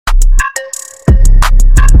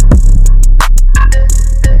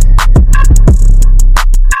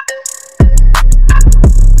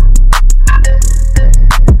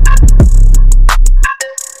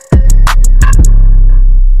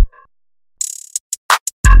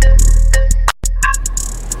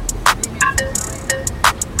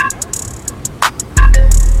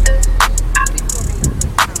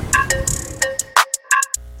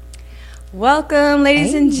Welcome,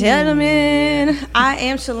 ladies and gentlemen. I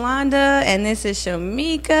am Shalonda, and this is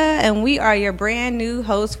Shamika, and we are your brand new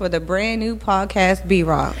hosts for the brand new podcast,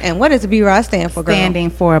 B-Raw. And what does B-Raw stand for, girl? Standing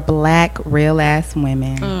for Black Real Ass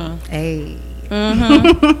Women. Hey.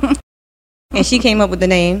 Mm-hmm. And she came up with the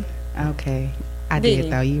name. Okay. I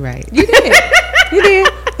did, though. You right. You did. You did.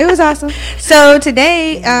 It was awesome. So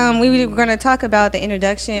today, we were going to talk about the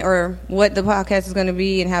introduction or what the podcast is going to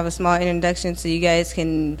be and have a small introduction so you guys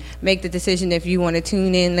can make the decision if you want to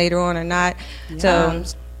tune in later on or not. Yeah. So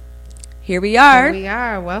here we are. Here we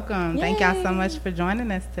are. Welcome. Yay. Thank y'all so much for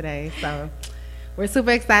joining us today. So we're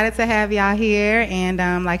super excited to have y'all here.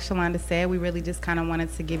 And like Shalonda said, we really just kind of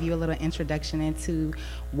wanted to give you a little introduction into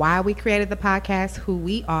why we created the podcast, who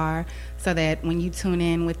we are, so that when you tune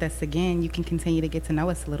in with us again, you can continue to get to know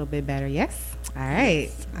us a little bit better. Yes? All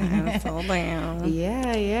right. I'm so down.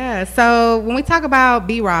 Yeah. So when we talk about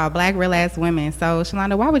B-Raw, Black Real Ass Women, so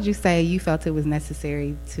Shalonda, why would you say you felt it was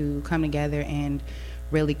necessary to come together and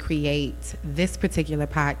really create this particular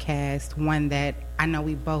podcast, one that I know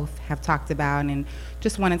we both have talked about and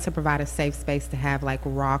just wanted to provide a safe space to have like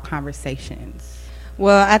raw conversations?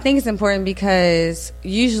 Well, I think it's important because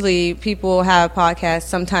usually people have podcasts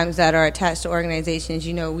sometimes that are attached to organizations.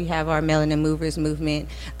 You know, we have our Melanin Movers movement.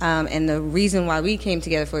 And the reason why we came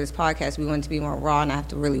together for this podcast, we wanted to be more raw and not have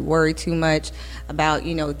to really worry too much about,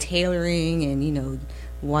 you know, tailoring and, you know,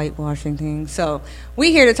 whitewashing things. So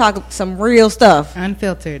we here to talk some real stuff.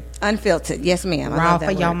 Unfiltered. Yes, ma'am. Raw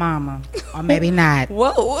for your mama. Or maybe not.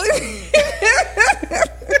 Whoa.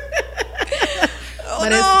 But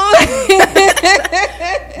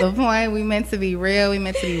the point, we meant to be real, we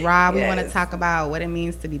meant to be raw. We want to talk about what it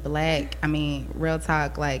means to be black. I mean, real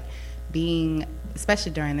talk, like being,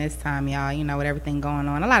 especially during this time, y'all, you know, with everything going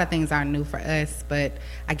on. A lot of things aren't new for us, but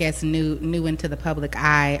I guess new into the public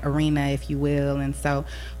eye arena, if you will. And so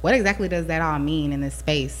what exactly does that all mean in this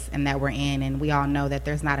space and that we're in? And we all know that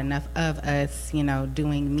there's not enough of us, you know,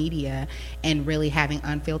 doing media and really having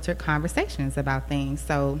unfiltered conversations about things.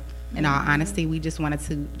 So in all honesty, we just wanted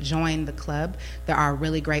to join the club. There are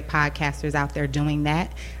really great podcasters out there doing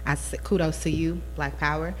that. Kudos to you, Black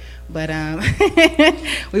Power. But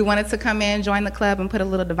we wanted to come in, join the club, and put a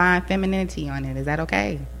little divine femininity on it. Is that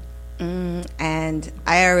okay? And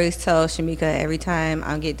I always tell Shamika every time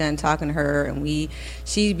I get done talking to her, and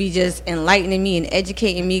she'd be just enlightening me and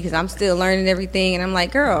educating me because I'm still learning everything. And I'm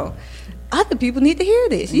like, girl, other people need to hear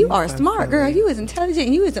this. You are smart, girl. You is intelligent.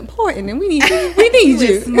 You is important, and we need you. We need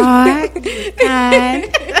you. Smart,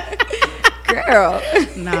 kind. Girl.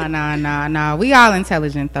 No. We all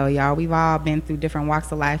intelligent, though, y'all. We've all been through different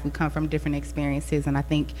walks of life. We come from different experiences, and I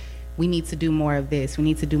think we need to do more of this. We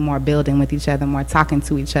need to do more building with each other, more talking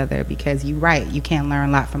to each other, because you're right. You can learn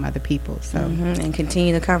a lot from other people. So and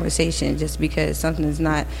continue the conversation. Just because something is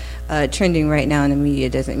not trending right now in the media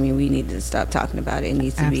doesn't mean we need to stop talking about it. It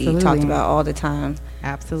needs to be talked about all the time.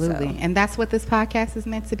 Absolutely. So. And that's what this podcast is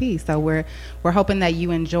meant to be. So we're hoping that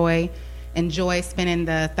you enjoy spending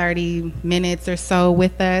the 30 minutes or so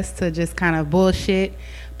with us to just kind of bullshit,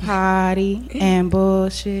 party, and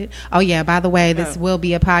bullshit. Oh yeah, by the way, this will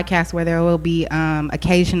be a podcast where there will be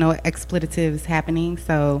occasional expletives happening,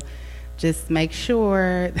 so just make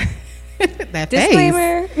sure that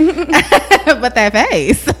disclaimer. But that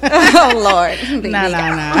face. Oh Lord. No.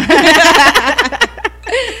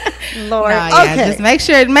 Lord. Okay. Just make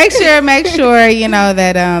sure, you know,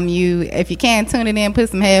 that if you can, tune it in, put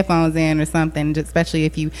some headphones in or something, especially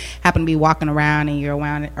if you happen to be walking around and you're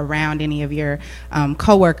around any of your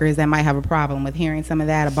coworkers that might have a problem with hearing some of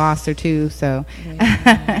that, a boss or two. So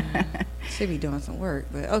should be doing some work,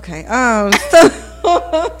 but okay. So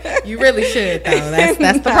you really should, though.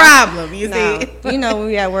 That's the problem. You see, you know, when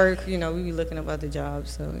we at work, you know, we be looking up other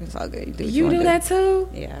jobs, so it's all good. You do that too?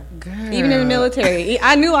 Yeah, girl. Even in the military,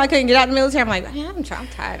 I knew I couldn't get out of the military. I'm like, I'm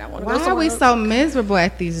tired. I want to go somewhere. Why are we so miserable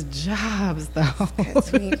at these jobs, though?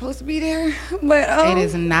 Because we ain't supposed to be there. But it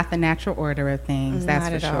is not the natural order of things. That's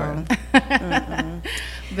for sure.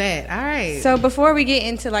 But all right. So before we get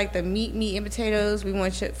into like the meat and potatoes, we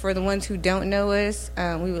want you, for the ones who don't know us,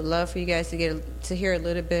 we would love for you guys to hear a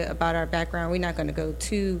little bit about our background. We're not going to go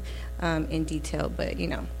too in detail, but you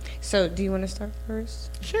know. So do you want to start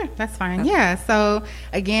first? Sure, that's fine. Okay. Yeah. So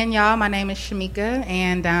again, y'all, my name is Shamika,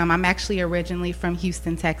 and I'm actually originally from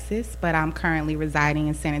Houston, Texas, but I'm currently residing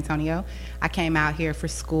in San Antonio. I came out here for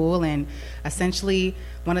school, and essentially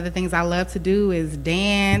one of the things I love to do is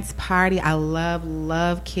dance, party. I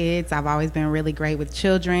love kids. I've always been really great with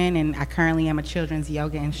children, and I currently am a children's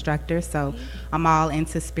yoga instructor, so I'm all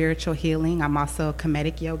into spiritual healing. I'm also a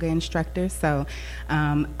comedic yoga instructor, so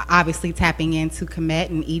obviously obviously tapping into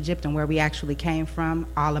Kemet in Egypt and where we actually came from,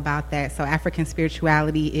 all about that. So African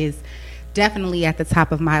spirituality is definitely at the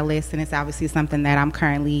top of my list, and it's obviously something that I'm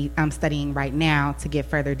currently studying right now to get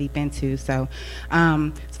further deep into. So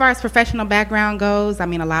as far as professional background goes, I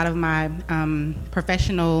mean, a lot of my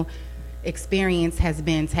professional experience has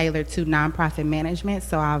been tailored to nonprofit management.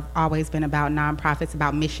 So I've always been about nonprofits,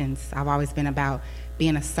 about missions. I've always been about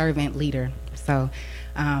being a servant leader. So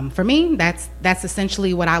for me, that's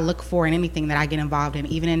essentially what I look for in anything that I get involved in.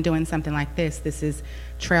 Even in doing something like this, this is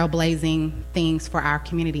trailblazing things for our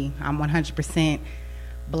community. I'm 100%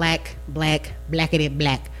 black, blackity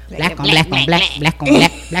black. Black on black on black, black on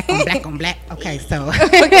black, black on black on black. Okay, so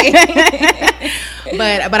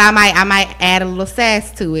but I might add a little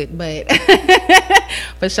sass to it, but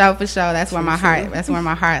for sure, that's where my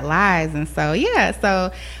heart lies. And so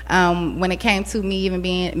when it came to me even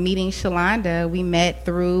meeting Shalonda, we met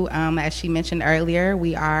through as she mentioned earlier,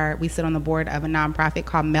 we sit on the board of a nonprofit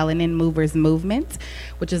called Melanin Movers Movement,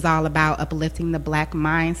 which is all about uplifting the black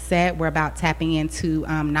mindset. We're about tapping into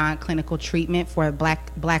non-clinical treatment for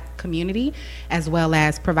black community, as well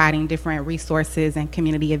as providing different resources and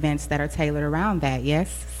community events that are tailored around that.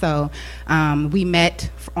 Yes, so we met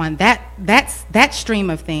on that stream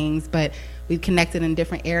of things, but we've connected in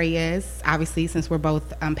different areas, obviously, since we're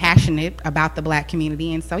both passionate about the black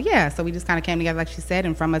community. And so we just kind of came together, like she said,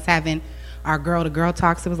 and from us having our girl-to-girl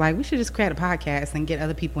talks, it was like, we should just create a podcast and get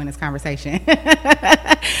other people in this conversation. So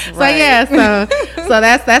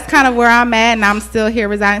that's kind of where I'm at, and I'm still here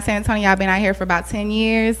residing in San Antonio. I've been out here for about 10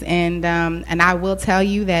 years, and I will tell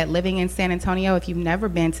you that living in San Antonio, if you've never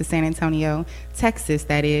been to San Antonio, Texas,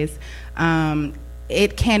 that is,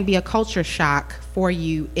 it can be a culture shock for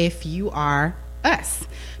you if you are us,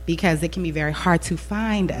 because it can be very hard to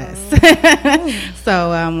find us. So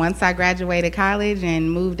once I graduated college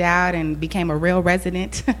and moved out and became a real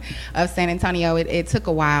resident of San Antonio, it took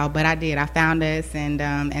a while, but I did. I found us,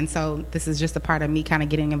 and so this is just a part of me kind of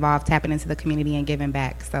getting involved, tapping into the community and giving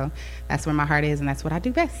back. So that's where my heart is, and that's what I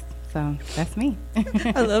do best. So that's me.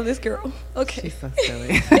 I love this girl. Okay. She's so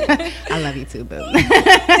silly. I love you too, boo.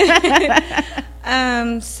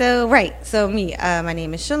 So me, my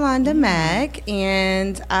name is Shalonda Mack,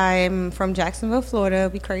 and I'm from Jacksonville, Florida.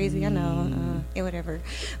 It'll be crazy, I know, whatever.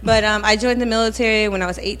 But I joined the military when I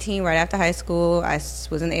was 18, right after high school. I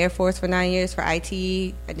was in the Air Force for 9 years for IT.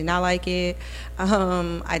 I did not like it.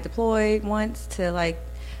 I deployed once to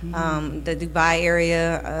the Dubai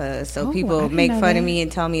area, so people make fun of me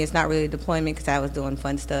and tell me it's not really deployment because I was doing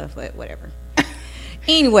fun stuff, but whatever.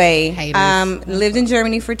 Anyway, lived in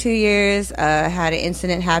Germany for 2 years, had an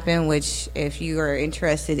incident happen, which if you are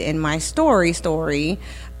interested in my story,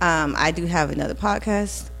 I do have another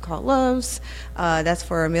podcast called Loves. That's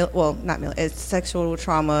for it's sexual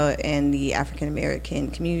trauma in the African American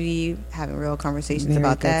community, having real conversations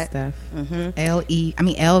about that. Stuff. LVES.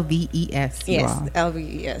 Yes,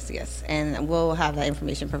 LVES, yes. And we'll have that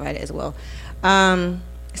information provided as well.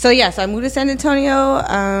 So I moved to San Antonio,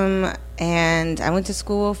 and I went to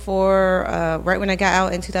school for, right when I got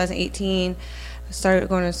out in 2018, I started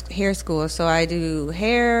going to hair school. So I do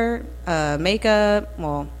hair, makeup,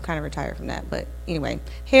 kind of retired from that, but anyway,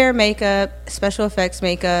 hair, makeup, special effects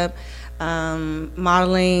makeup,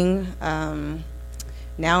 modeling.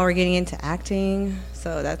 Now we're getting into acting,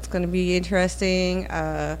 so that's going to be interesting.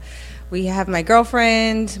 We have my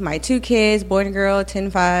girlfriend, my 2 kids, boy and girl, 10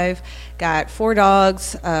 and 5. Got 4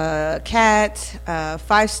 dogs, a cat,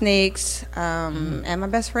 5 snakes, and my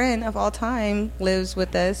best friend of all time lives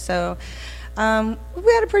with us. So we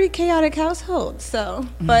had a pretty chaotic household. So,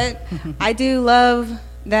 but I do love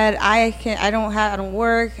that I don't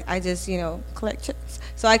work. I just collect checks,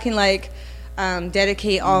 so I can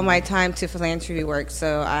dedicate all my time to philanthropy work.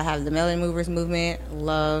 So I have the Melanin Movers Movement,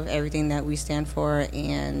 love everything that we stand for,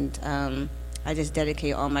 and I just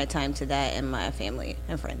dedicate all my time to that and my family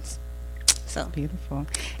and friends. So beautiful.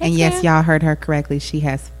 And yes, y'all heard her correctly. She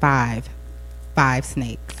has 5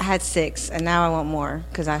 snakes. I had 6, and now I want more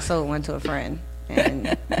because I sold one to a friend.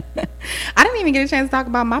 And I didn't even get a chance to talk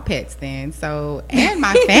about my pets then. So, and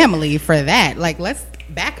my family for that. Let's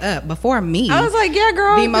back up before me. I was like, yeah,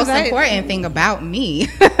 girl. The most important thing about me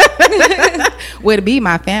would be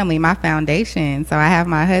my family, my foundation. So I have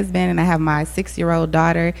my husband and I have my 6-year-old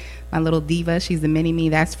daughter, my little diva. She's a mini me,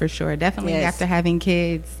 that's for sure. Definitely after having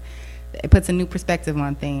kids, it puts a new perspective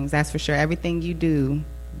on things. That's for sure. Everything you do,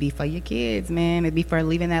 be for your kids, man. It'd be for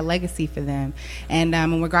leaving that legacy for them. And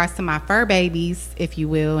in regards to my fur babies, if you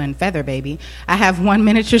will, and feather baby, I have 1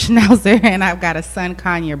 miniature schnauzer and I've got a sun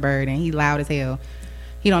conure bird, and he loud as hell.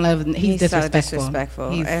 He don't love. He's disrespectful. So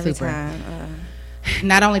disrespectful. He's every super. time.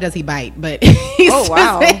 Not only does he bite, but he's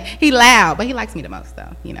wow, he loud, but he likes me the most,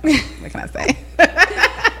 though. You know, what can I say?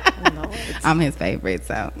 I'm his favorite,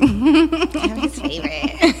 so. I'm his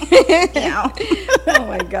favorite. Yeah. Oh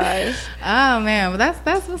my gosh. Oh man, but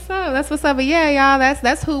that's what's up. That's what's up. But yeah, y'all,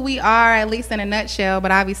 that's who we are, at least in a nutshell.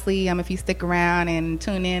 But obviously, if you stick around and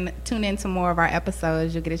tune in to more of our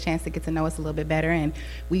episodes, you'll get a chance to get to know us a little bit better. And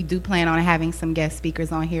we do plan on having some guest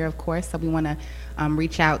speakers on here, of course. So we want to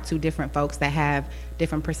reach out to different folks that have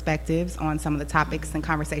different perspectives on some of the topics and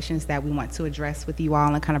conversations that we want to address with you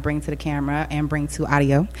all and kind of bring to the camera and bring to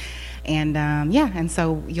audio. And and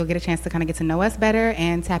so you'll get a chance to kind of get to know us better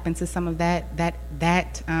and tap into some of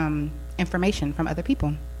that information from other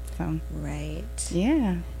people. So right,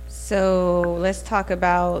 yeah. So let's talk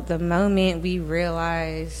about the moment we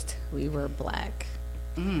realized we were Black.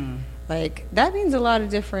 Like, that means a lot of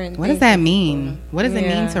different. What does that mean? What does it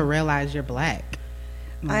mean to realize you're Black?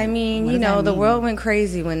 Like, I mean, the world went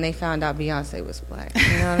crazy when they found out Beyonce was Black.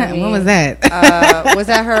 You know what I mean? When was that? Was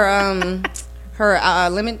that her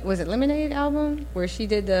Lemonade album where she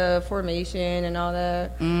did the formation and all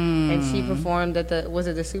that, and she performed at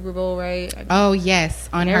the Super Bowl, right? Oh yes,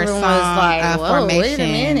 on her song was like, Formation. Wait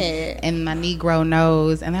a minute. And my Negro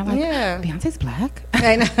knows, and they're like, yeah, Beyonce's Black.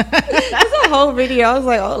 I know. It's a whole video. I was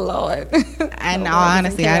like, oh Lord. And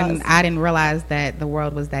honestly, I didn't realize that the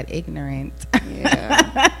world was that ignorant.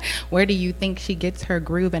 Yeah. Where do you think she gets her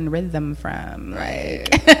groove and rhythm from? Right.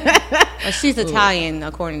 Well, she's Italian,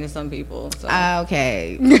 according to some people. So.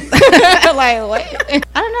 Okay. Like, what? I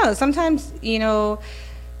don't know. Sometimes,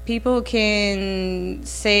 people can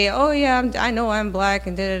say, oh, yeah, I know I'm Black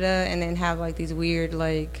and da-da-da, and then have, like, these weird,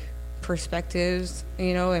 like, perspectives,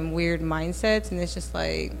 and weird mindsets. And it's just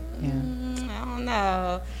like, I don't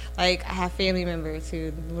know. Like, I have family members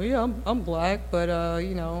who, well, yeah, I'm Black, but,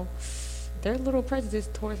 they're a little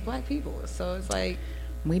prejudiced towards Black people. So it's like,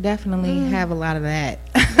 we definitely have a lot of that.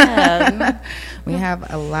 Yeah. We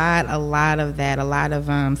have a lot of that, a lot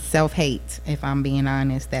of self-hate, if I'm being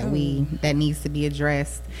honest, that needs to be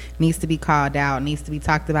addressed, needs to be called out, needs to be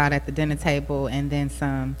talked about at the dinner table, and then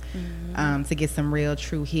some, to get some real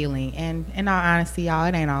true healing. And in all honesty, y'all,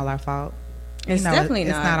 it ain't all our fault. It's definitely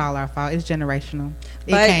not. It's not all our fault. It's generational.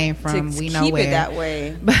 But it came from we know keep where. It that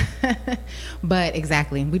way. But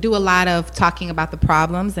exactly, we do a lot of talking about the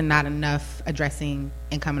problems and not enough addressing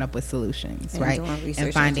and coming up with solutions, and right? Doing research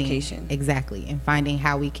and finding education. Exactly, and finding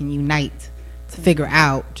how we can unite to figure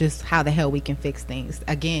out just how the hell we can fix things.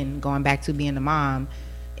 Again, going back to being a mom.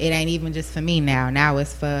 It ain't even just for me now. Now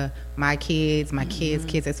it's for my kids, my kids'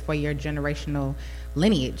 kids. It's for your generational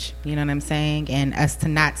lineage. You know what I'm saying? And us to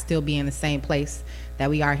not still be in the same place that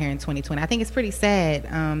we are here in 2020. I think it's pretty sad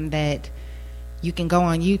that you can go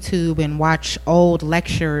on YouTube and watch old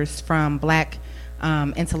lectures from Black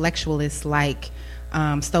intellectualists like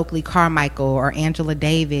Stokely Carmichael or Angela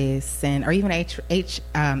Davis or even H.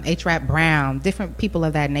 Rap Brown, different people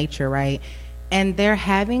of that nature, right? And they're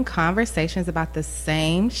having conversations about the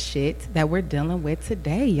same shit that we're dealing with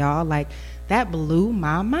today, y'all. Like, that blew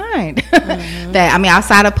my mind. That,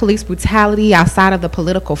 outside of police brutality, outside of the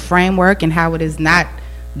political framework and how it is not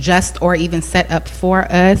just or even set up for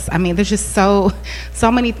us. There's just so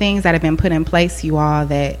many things that have been put in place, you all,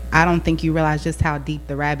 that I don't think you realize just how deep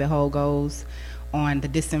the rabbit hole goes on the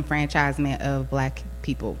disenfranchisement of Black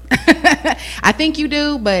people. I think you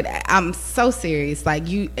do, but I'm so serious. Like,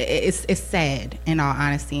 it's sad, in all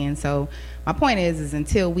honesty. And so my point is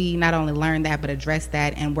until we not only learn that but address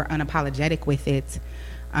that and we're unapologetic with it,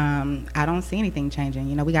 I don't see anything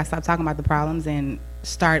changing. We got to stop talking about the problems and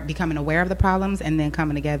start becoming aware of the problems and then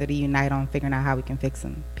coming together to unite on figuring out how we can fix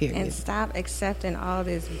them, period. And stop accepting all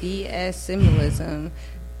this BS symbolism.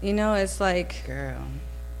 It's like, girl,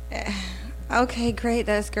 okay, great,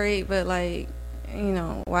 that's great, but like,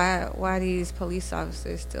 why these police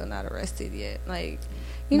officers still not arrested yet? Like,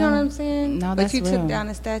 you know what I'm saying? No, but that's you real. took down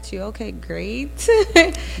a statue. Okay, great.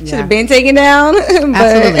 Should have been taken down.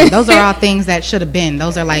 Absolutely, those are all things that should have been.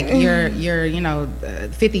 Those are like you're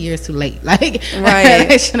 50 years too late. Like, right?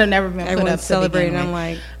 They should have never been Everyone's put up. Celebrating. I'm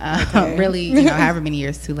like, okay. Really, however many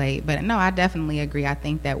years too late. But no, I definitely agree. I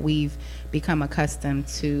think that we've become accustomed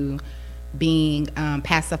to being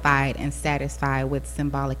pacified and satisfied with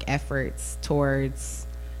symbolic efforts towards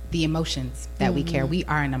the emotions that we care. We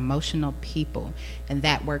are an emotional people, and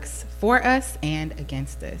that works for us and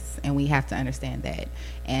against us, and we have to understand that.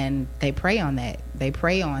 And they prey on that. They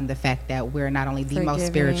prey on the fact that we're not only the most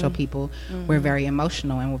spiritual people, we're very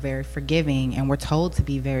emotional and we're very forgiving, and we're told to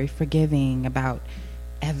be very forgiving about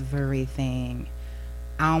everything.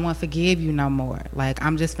 I don't want to forgive you no more. Like,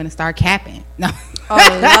 I'm just gonna start capping. No. Oh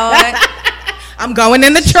Lord. I'm going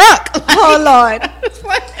in the truck. Oh, Lord.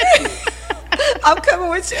 I'm coming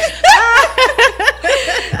with you.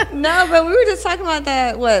 No, but we were just talking about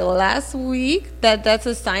that, last week? That's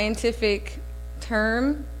a scientific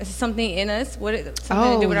term. It's something in us. Something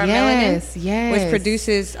to do with our melanin. Yes. Which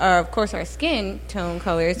produces, of course, our skin tone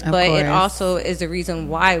colors, but it also is the reason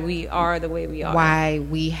why we are the way we are. Why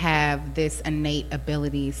we have this innate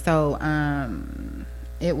ability. So,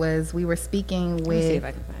 we were speaking with. Let me see if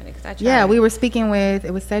I can find it. We were speaking with.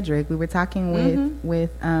 It was Cedric. We were talking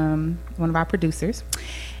with one of our producers,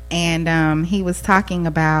 and he was talking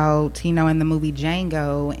about in the movie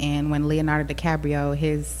Django, and when Leonardo DiCaprio,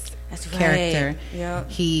 his character,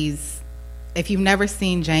 he's. If you've never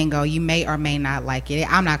seen Django, you may or may not like it.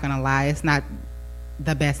 I'm not gonna lie, it's not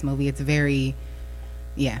the best movie. It's very.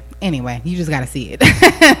 Yeah. Anyway, you just got to see it. But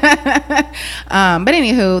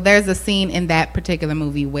anywho, there's a scene in that particular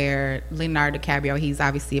movie where Leonardo DiCaprio, he's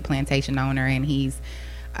obviously a plantation owner, and he's,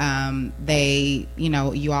 we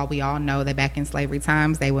all know that back in slavery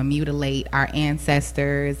times, they would mutilate our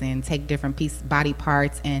ancestors and take different body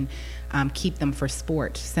parts and keep them for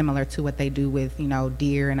sport, similar to what they do with,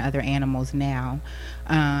 deer and other animals now.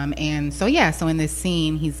 And so in this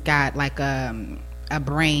scene, he's got like a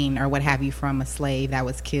brain or what have you from a slave that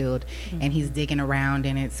was killed, and he's digging around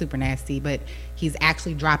and it's super nasty, but he's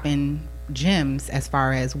actually dropping gems as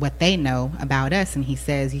far as what they know about us. And he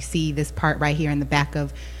says, you see this part right here in the back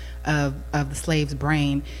of the slave's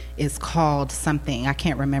brain is called something. I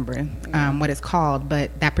can't remember what it's called,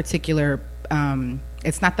 but that particular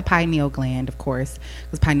it's not the pineal gland, of course,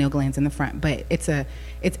 because pineal gland's in the front, but it's like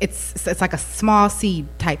a small seed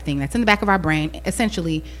type thing that's in the back of our brain.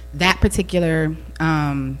 Essentially, that particular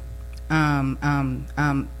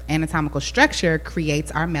anatomical structure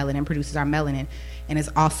creates our melanin, produces our melanin, and is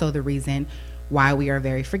also the reason why we are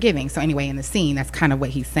very forgiving. So anyway, in the scene, that's kind of what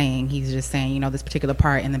he's saying. He's just saying, this particular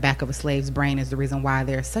part in the back of a slave's brain is the reason why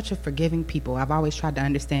they're such a forgiving people. I've always tried to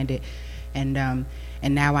understand it, and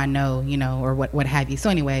now I know, or what have you. So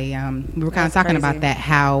anyway, we were kind of talking about that,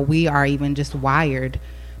 how we are even just wired,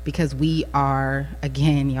 because we are,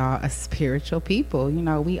 again, y'all, a spiritual people.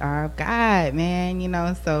 We are of God,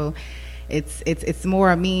 man. So it's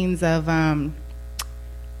more a means of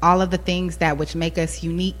all of the things that which make us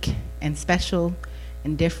unique and special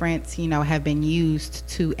and different, have been used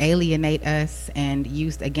to alienate us and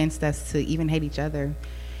used against us to even hate each other.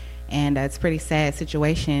 And it's a pretty sad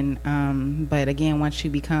situation. But again, once you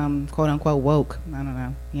become quote unquote woke, I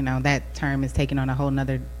don't know, that term is taking on a whole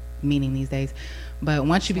nother meaning these days. But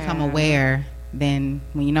once you become aware, then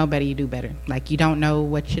when you know better, you do better. Like, you don't know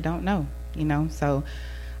what you don't know, So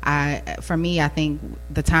for me, I think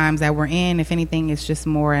the times that we're in, if anything, it's just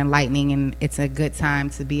more enlightening, and it's a good time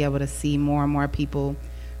to be able to see more and more people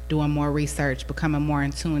doing more research, becoming more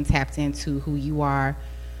in tune, tapped into who you are,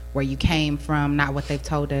 where you came from, not what they've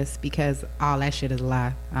told us, because all that shit is a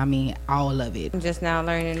lie. I mean, all of it. I'm just now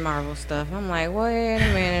learning Marvel stuff. I'm like, wait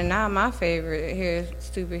a minute, not my favorite here,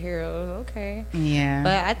 superheroes. Okay. Yeah.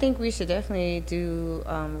 But I think we should definitely do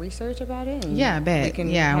research about it. And I bet.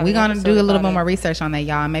 We're going to do a little bit more research on that,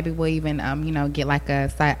 y'all. Maybe we'll even, get like a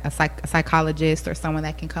psychologist or someone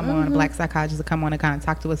that can come on, a black psychologist to come on and kind of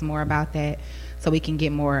talk to us more about that, so we can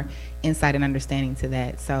get more insight and understanding to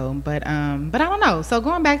that. So, but I don't know. So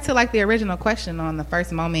going back to like the original question on the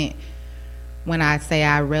first moment when I say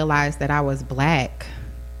I realized that I was black,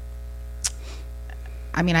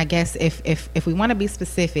 I mean, I guess if we want to be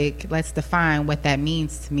specific, let's define what that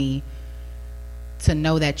means to me, to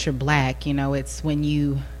know that you're black. It's when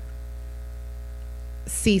you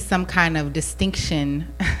see some kind of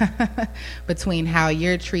distinction between how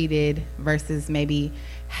you're treated versus maybe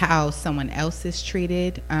how someone else is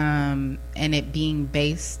treated, and it being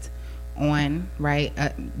based on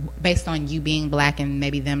based on you being black and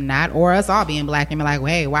maybe them not, or us all being black and be like,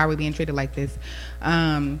 hey, why are we being treated like this?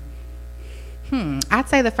 I'd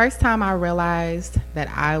say the first time I realized that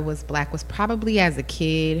I was black was probably as a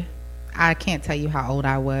kid. I can't tell you how old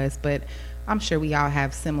I was, but I'm sure we all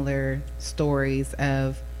have similar stories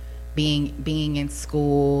of being in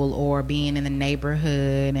school or being in the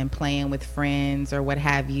neighborhood and playing with friends or what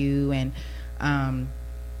have you, and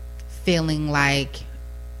feeling like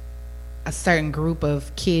a certain group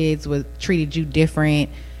of kids treated you different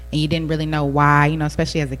and you didn't really know why,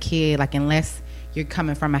 especially as a kid, like unless you're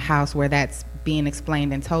coming from a house where that's being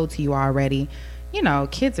explained and told to you already.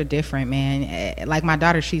 Kids are different, man. Like my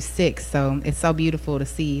daughter, she's 6, so it's so beautiful to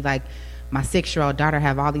see like my 6-year-old daughter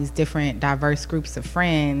have all these different diverse groups of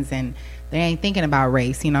friends, and they ain't thinking about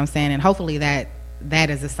race, you know what I'm saying? And hopefully that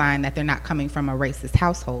is a sign that they're not coming from a racist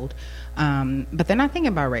household. But they're not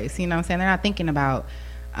thinking about race, you know what I'm saying? They're not thinking about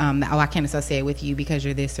I can't associate with you because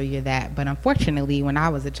you're this or you're that. But unfortunately, when I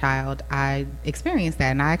was a child, I experienced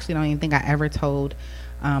that, and I actually don't even think I ever told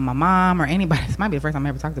my mom or anybody. This might be the first time I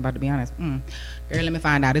ever talked about it, to be honest. Girl, let me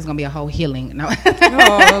find out. It's gonna be a whole healing. No, oh Lord,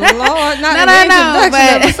 no.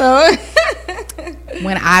 But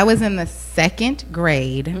when I was in the second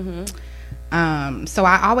grade. So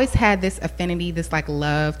I always had this affinity, this like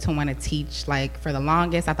love to want to teach. Like for the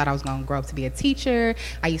longest, I thought I was going to grow up to be a teacher.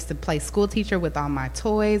 I used to play school teacher with all my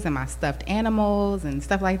toys and my stuffed animals and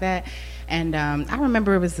stuff like that. And I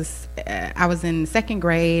remember it was this, I was in second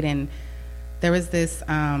grade, and there was this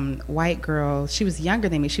white girl. She was younger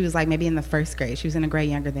than me. She was like maybe in the first grade. She was in a grade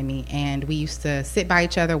younger than me. And we used to sit by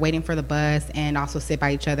each other waiting for the bus, and also sit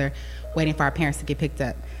by each other waiting for our parents to get picked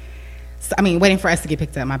up. Waiting for us to get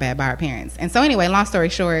picked up, by our parents. And so anyway, long story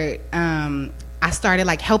short, I started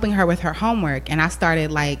like helping her with her homework, and I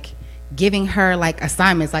started like giving her like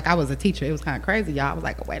assignments like I was a teacher. It was kind of crazy, y'all. I was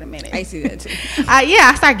like, oh, wait a minute. I see that too.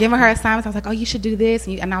 I started giving her assignments. I was like, oh, you should do this.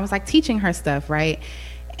 And I was like teaching her stuff, right?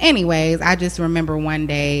 Anyways, I just remember one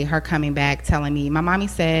day her coming back telling me, my mommy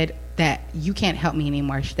said that you can't help me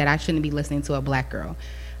anymore, that I shouldn't be listening to a black girl.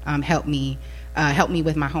 Help me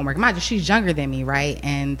with my homework. Mind you, she's younger than me, right?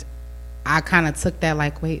 And I kind of took that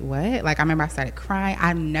like, wait, what? Like, I remember I started crying.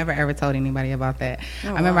 I never ever told anybody about that. I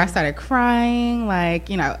remember I started crying. Like,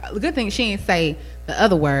 you know, the good thing she didn't say the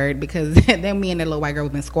other word, because then me and that little white girl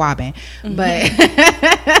would have been squabbing.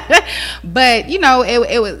 But you know,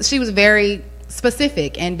 she was very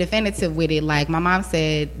specific and definitive with it. Like, my mom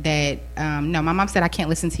said that, my mom said I can't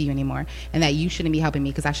listen to you anymore, and that you shouldn't be helping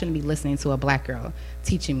me because I shouldn't be listening to a black girl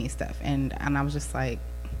teaching me stuff. And I was just like,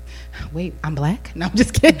 wait, I'm black? No, I'm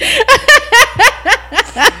just kidding.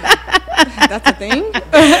 That's a thing?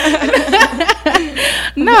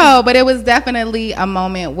 No, but it was definitely a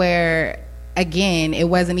moment where, again, it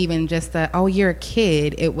wasn't even just oh, you're a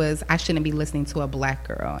kid. It was, I shouldn't be listening to a black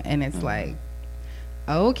girl. And it's like,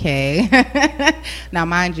 okay. Now,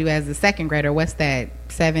 mind you, as a second grader, what's that,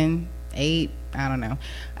 7, 8? I don't know.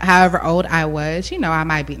 However old I was, you know, I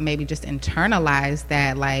might be maybe just internalized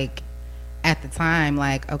that, like, at the time,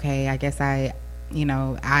 like, okay, I guess I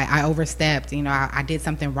overstepped, you know, I did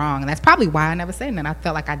something wrong. And that's probably why I never said that. I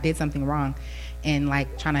felt like I did something wrong, and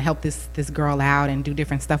like trying to help this girl out and do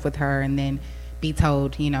different stuff with her, and then be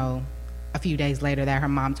told, you know, a few days later that her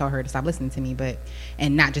mom told her to stop listening to me.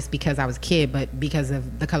 And not just because I was a kid, but because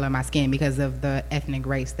of the color of my skin, because of the ethnic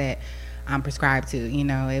race that I'm prescribed to. You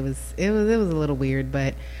know, it was a little weird,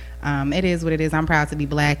 but it is what it is. I'm proud to be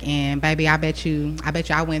black, and baby, I bet you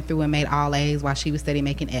I went through and made all A's while she was steady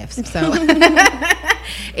making F's. So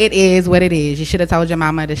it is what it is. You should have told your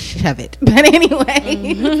mama to shove it. But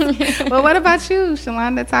anyway, Well, what about you,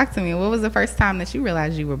 Shalonda? Talk to me. What was the first time that you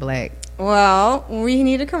realized you were black? Well, we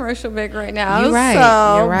need a commercial break right now. You're right.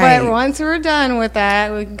 You're right. But once we're done with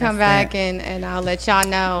that, we can come back and I'll let y'all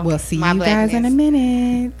know. We'll see you guys in a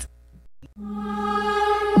minute.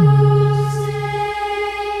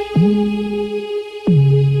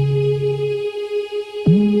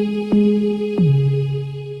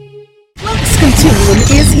 Continuum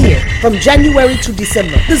is here from January to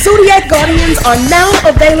December. The Zodiac Guardians are now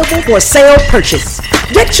available for sale purchase.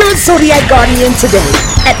 Get your Zodiac Guardian today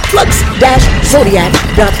at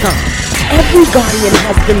flux-zodiac.com. Every Guardian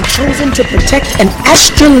has been chosen to protect an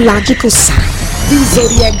astrological sign. These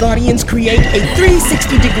Zodiac Guardians create a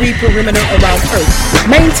 360-degree perimeter around Earth,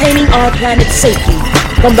 maintaining our planet safely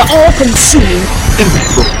from the all-consuming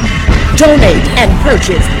evil. Donate and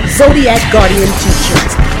purchase Zodiac Guardian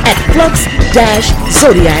t-shirts at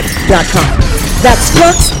flux-zodiac.com. That's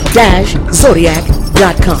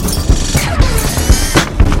flux-zodiac.com.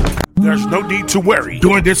 There's no need to worry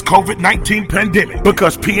during this COVID-19 pandemic,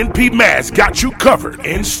 because PNP Masks got you covered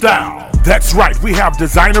in style. That's right, we have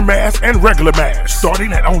designer masks and regular masks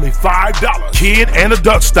starting at only $5, kid and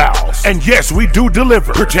adult styles. And yes, we do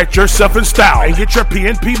deliver. Protect yourself in style and get your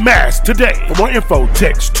PNP mask today. For more info,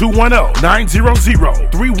 text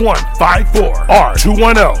 210-900-3154 or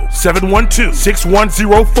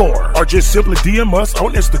 210-712-6104, or just simply DM us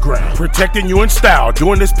on Instagram. Protecting you in style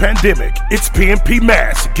during this pandemic. It's PNP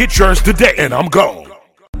Masks. Get yours today, and I'm gone.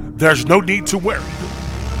 There's no need to worry.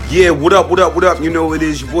 Yeah, what up? You know it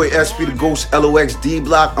is your boy SP the Ghost, LOX D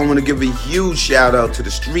Block. I want to give a huge shout out to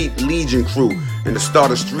the Street Legion crew and the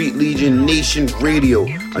start of Street Legion Nation Radio,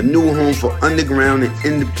 a new home for underground and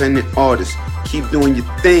independent artists. Keep doing your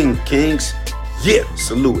thing, Kings. Yeah,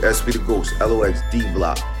 salute SP the Ghost, LOX D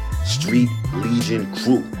Block, Street Legion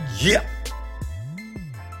crew. Yeah.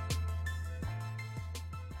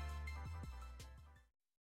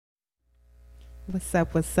 What's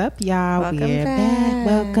up, y'all? Welcome We're back. back.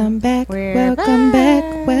 Welcome back. We're Welcome back.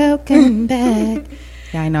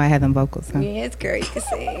 I had them vocals, huh? Yes, girl, you can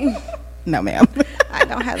sing. No, ma'am. I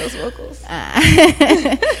don't have those vocals.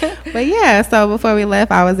 But yeah, so before we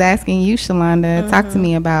left, I was asking you, Shalonda, talk to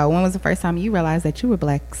me about when was the first time you realized that you were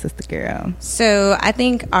black, sister girl? So I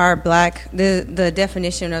think our black, the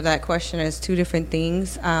definition of that question is two different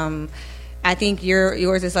things. I think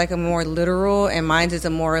yours is like a more literal, and mine is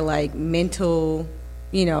a more like mental,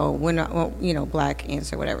 black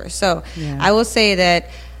answer, whatever. So yeah. I will say that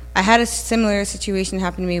I had a similar situation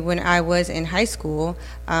happen to me when I was in high school.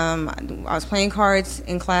 I was playing cards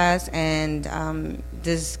in class, and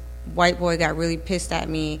this white boy got really pissed at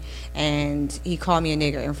me, and he called me a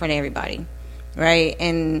nigger in front of everybody, right?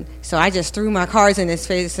 And so I just threw my cards in his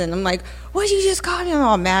face, and I'm like, "What'd you just call me?" I'm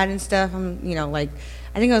all mad and stuff. I'm,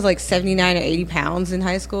 I think I was like 79 or 80 pounds in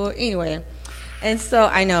high school. Anyway. And so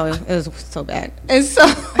I know it was so bad. And so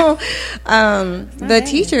the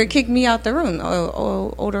teacher kicked me out the room.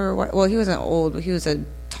 Older, well, he wasn't old, but he was a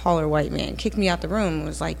taller white man. Kicked me out the room and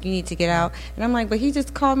was like, "You need to get out." And I'm like, "But he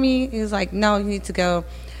just called me." He was like, "No, you need to go.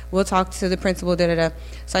 We'll talk to the principal." Da da da.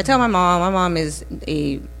 So I tell my mom. My mom is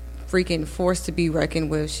a freaking force to be reckoned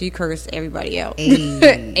with. She cursed everybody out.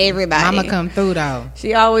 Hey. Everybody. Mama come through though.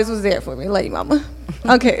 She always was there for me, lady mama.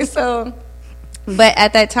 Okay, so, but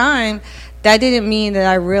at that time, that didn't mean that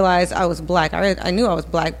I realized I was black. I knew I was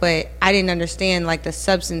black, but I didn't understand like the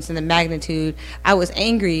substance and the magnitude. I was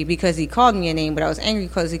angry because he called me a name, but I was angry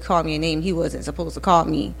because he called me a name he wasn't supposed to call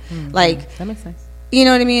me. Mm-hmm. Like, that makes sense. You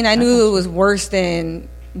know what I mean? I knew it was worse than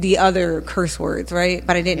the other curse words, right?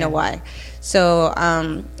 But I didn't know why. So,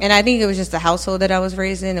 and I think it was just the household that I was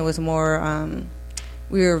raised in. It was more,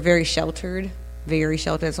 we were very sheltered.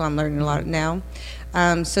 So I'm learning a lot now.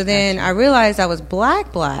 So then I realized I was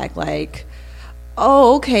black, like,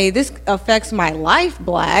 oh, okay, this affects my life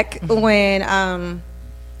black when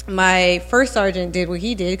my first sergeant did what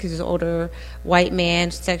he did because he was an older white man,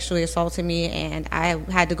 sexually assaulted me, and I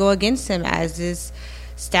had to go against him as this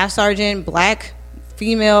staff sergeant, black,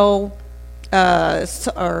 female,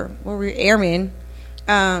 airman.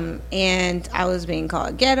 And I was being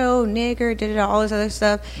called ghetto, nigger, all this other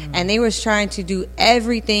stuff. Mm-hmm. And they was trying to do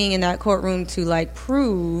everything in that courtroom to like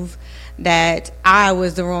prove that I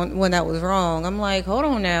was the one that was wrong. I'm like, hold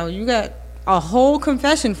on now, you got a whole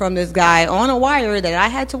confession from this guy on a wire that I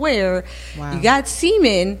had to wear. Wow. You got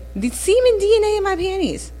semen DNA in my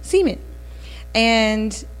panties, semen.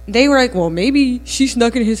 And they were like, well, maybe she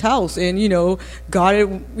snuck in his house and, got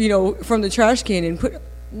it, from the trash can and put,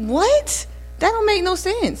 what? That don't make no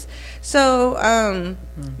sense. So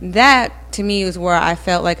that, to me, was where I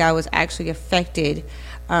felt like I was actually affected.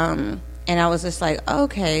 And I was just like,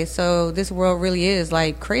 okay, so this world really is,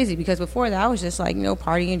 like, crazy. Because before that, I was just, like,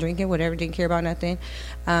 partying, drinking, whatever, didn't care about nothing.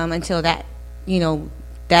 Until that,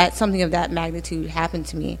 that something of that magnitude happened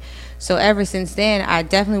to me. So ever since then, I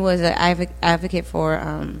definitely was an advocate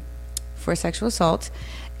for sexual assault.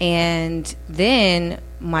 And then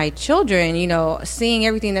my children, seeing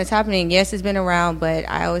everything that's happening, yes, it's been around, but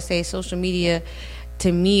I always say social media,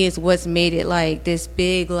 to me, is what's made it like this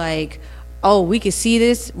big, like, oh, we can see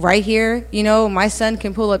this right here. My son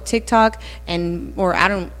can pull up TikTok or I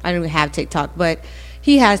don't even have TikTok, but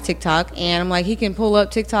he has TikTok, and I'm like, he can pull up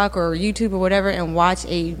TikTok or YouTube or whatever and watch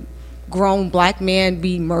a grown black man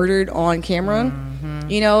be murdered on camera.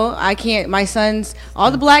 Mm-hmm. I can't. My sons,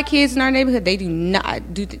 all the black kids in our neighborhood, they do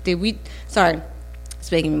not do. Sorry,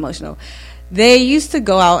 it's making me emotional. They used to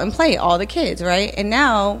go out and play, all the kids, right? And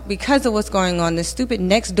now, because of what's going on, this stupid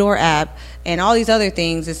Nextdoor app and all these other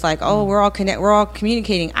things, it's like, oh, we're all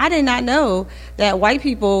communicating. I did not know that white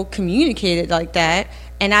people communicated like that,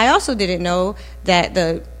 and I also didn't know that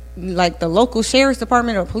the local sheriff's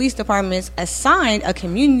department or police departments assigned a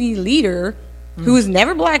community leader who was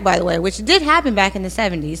never black, by the way, which did happen back in the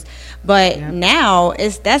 70s, but now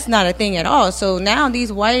that's not a thing at all. So now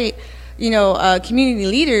these white community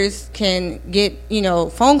leaders can get,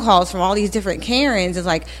 phone calls from all these different Karens. It's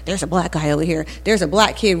like, there's a black guy over here. There's a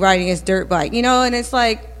black kid riding his dirt bike, and it's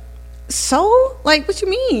like, so? Like, what you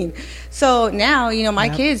mean? So now, my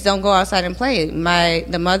kids don't go outside and play.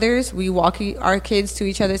 The mothers, we walk our kids to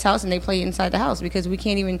each other's house and they play inside the house because we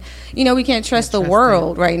can't even, we can't trust the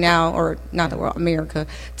world right now, or not the world, America,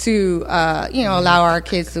 to, allow our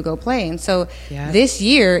kids to go play. And so this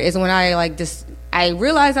year is when I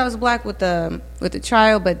realized I was black with the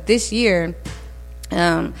trial, but this year,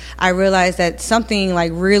 I realized that something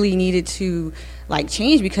really needed to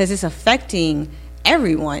change because it's affecting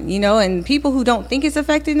everyone, and people who don't think it's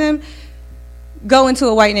affecting them, go into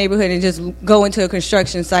a white neighborhood and just go into a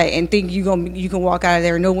construction site and think you can walk out of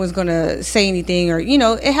there and no one's gonna say anything, or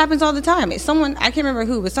it happens all the time. It's someone, I can't remember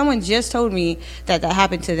who, but someone just told me that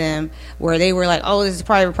happened to them, where they were like, oh, this is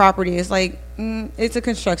private property. It's like, it's a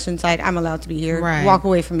construction site. I'm allowed to be here. Right. Walk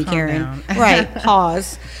away from me, Calm Karen. down. Right.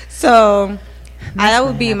 Pause. So that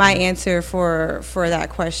would be my answer for that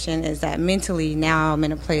question, is that mentally now I'm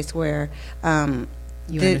in a place where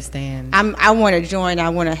you understand. I want to join. I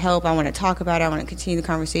want to help. I want to talk about it. I want to continue the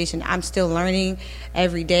conversation. I'm still learning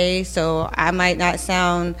every day, so I might not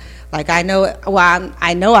sound like I know it. Well,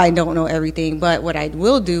 I know I don't know everything, but what I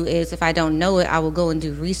will do is, if I don't know it, I will go and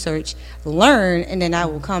do research, learn, and then I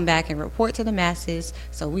will come back and report to the masses,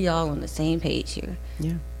 so we all on the same page here.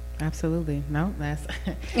 Yeah. Absolutely. No, that's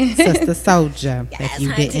Sister Soldier, if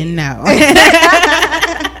you didn't know.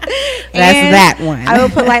 That's that one. I will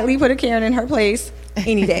politely put a Karen in her place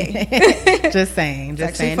any day. Just saying.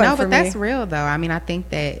 No, but that's real, though. I mean, I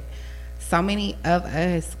think that so many of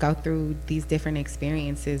us go through these different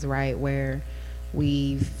experiences, right, where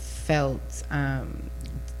we've felt,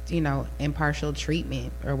 impartial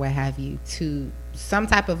treatment or what have you to some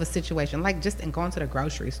type of a situation, like just in going to the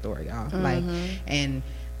grocery store, y'all,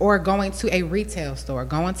 or going to a retail store,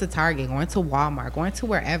 going to Target, going to Walmart, going to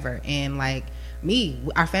wherever, and like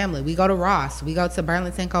our family, we go to Ross, we go to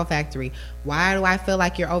Burlington Coat Factory. Why do I feel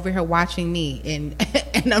like you're over here watching me? And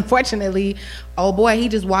unfortunately, oh boy, he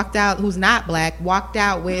just walked out, who's not black, walked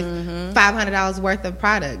out with $500 worth of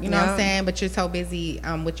product. You know what I'm saying? But you're so busy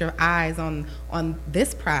with your eyes on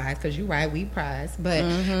this prize, because you're right, we prize, but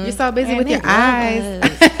you're so busy with your eyes,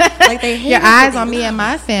 like they hate your eyes on me and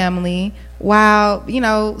my family, while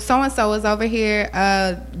so and so is over here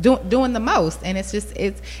doing the most. And it's just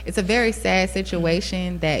it's a very sad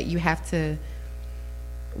situation that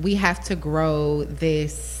we have to grow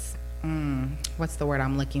this what's the word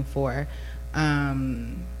I'm looking for,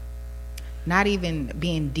 not even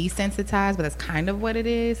being desensitized, but that's kind of what it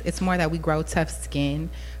is. It's more that we grow tough skin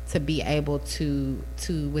to be able to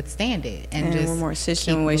withstand it, and just we're more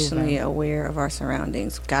situationally aware of our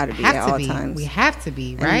surroundings. Got to be at all times. We have to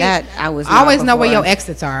be, right? And that I was always know where your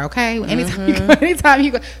exits are. Okay, anytime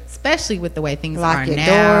you go, especially with the way things lock are your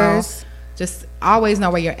now. Doors. Just always know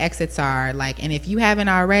where your exits are. Like, and if you haven't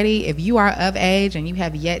already, if you are of age and you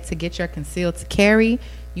have yet to get your concealed to carry,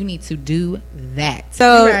 you need to do that.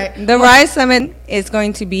 So the Rise Summit is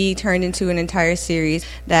going to be turned into an entire series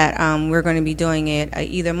that we're going to be doing it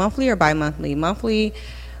either monthly or bi-monthly. Monthly,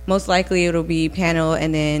 most likely it'll be panel,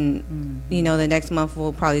 and then the next month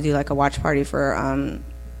we'll probably do like a watch party for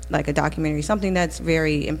like a documentary, something that's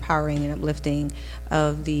very empowering and uplifting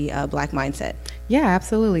of the black mindset. Yeah,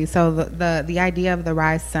 absolutely. So the idea of the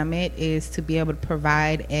Rise Summit is to be able to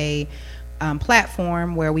provide a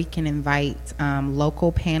platform where we can invite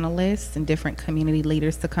local panelists and different community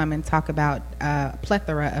leaders to come and talk about a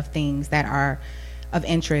plethora of things that are of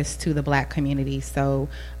interest to the black community. So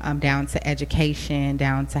down to education,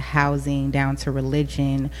 down to housing, down to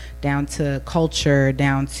religion, down to culture,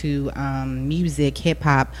 down to music, hip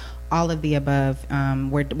hop, all of the above.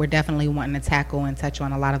 We're definitely wanting to tackle and touch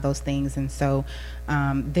on a lot of those things. And so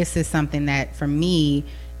this is something that for me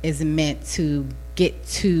is meant to get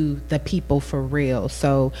to the people for real.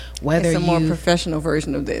 So whether it's a more professional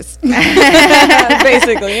version of this,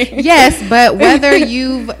 basically. Yes, but whether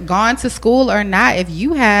you've gone to school or not, if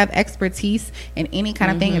you have expertise in any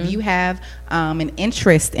kind of thing, if you have an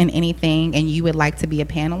interest in anything and you would like to be a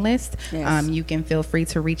panelist, you can feel free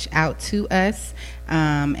to reach out to us.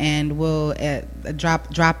 And we'll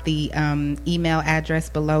drop the email address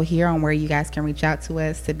below here on where you guys can reach out to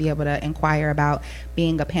us to be able to inquire about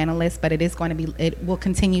being a panelist. But it will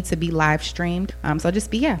continue to be live streamed. So just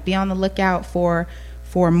be on the lookout for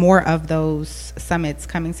more of those summits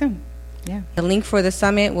coming soon. Yeah. The link for the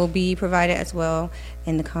summit will be provided as well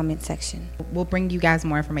in the comment section. We'll bring you guys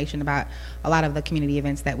more information about a lot of the community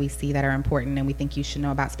events that we see that are important and we think you should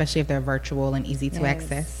know about, especially if they're virtual and easy to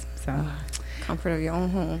access. So. Comfort of your own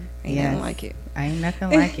home. Ain't nothing like it. Ain't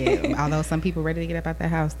nothing like it. Although some people ready to get up out their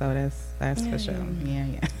house, though. That's for sure.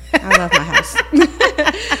 Yeah. I love my house.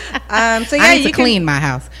 So I need to clean my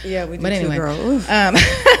house. Yeah, we do but anyway, too, girl.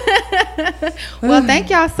 Well, thank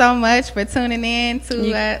y'all so much for tuning in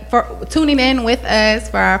with us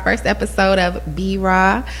for our first episode of Be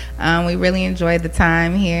Raw. We really enjoyed the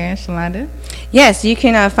time here, Shalonda. Yes, you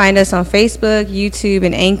can find us on Facebook, YouTube,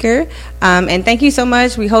 and Anchor. And thank you so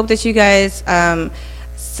much. We hope that you guys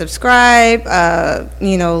subscribe,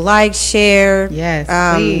 like, share.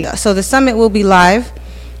 Yes, please. So the summit will be live.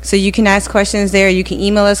 So you can ask questions there. You can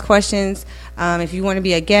email us questions. If you want to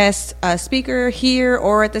be a guest speaker here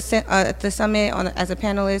or at the summit as a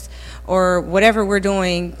panelist or whatever we're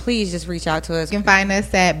doing, please just reach out to us. You can find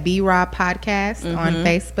us at B-Raw Podcast on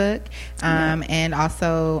Facebook, and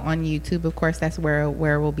also on YouTube. Of course, that's where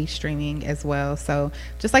we'll be streaming as well. So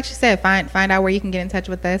just like she said, find out where you can get in touch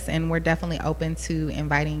with us, and we're definitely open to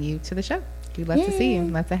inviting you to the show. We'd love to see you.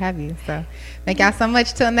 Love to have you. So thank y'all so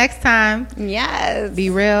much. Till next time. Yes. Be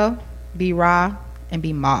real, be raw, and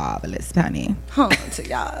be marvelous, honey. To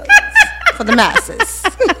y'all. For the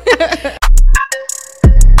masses.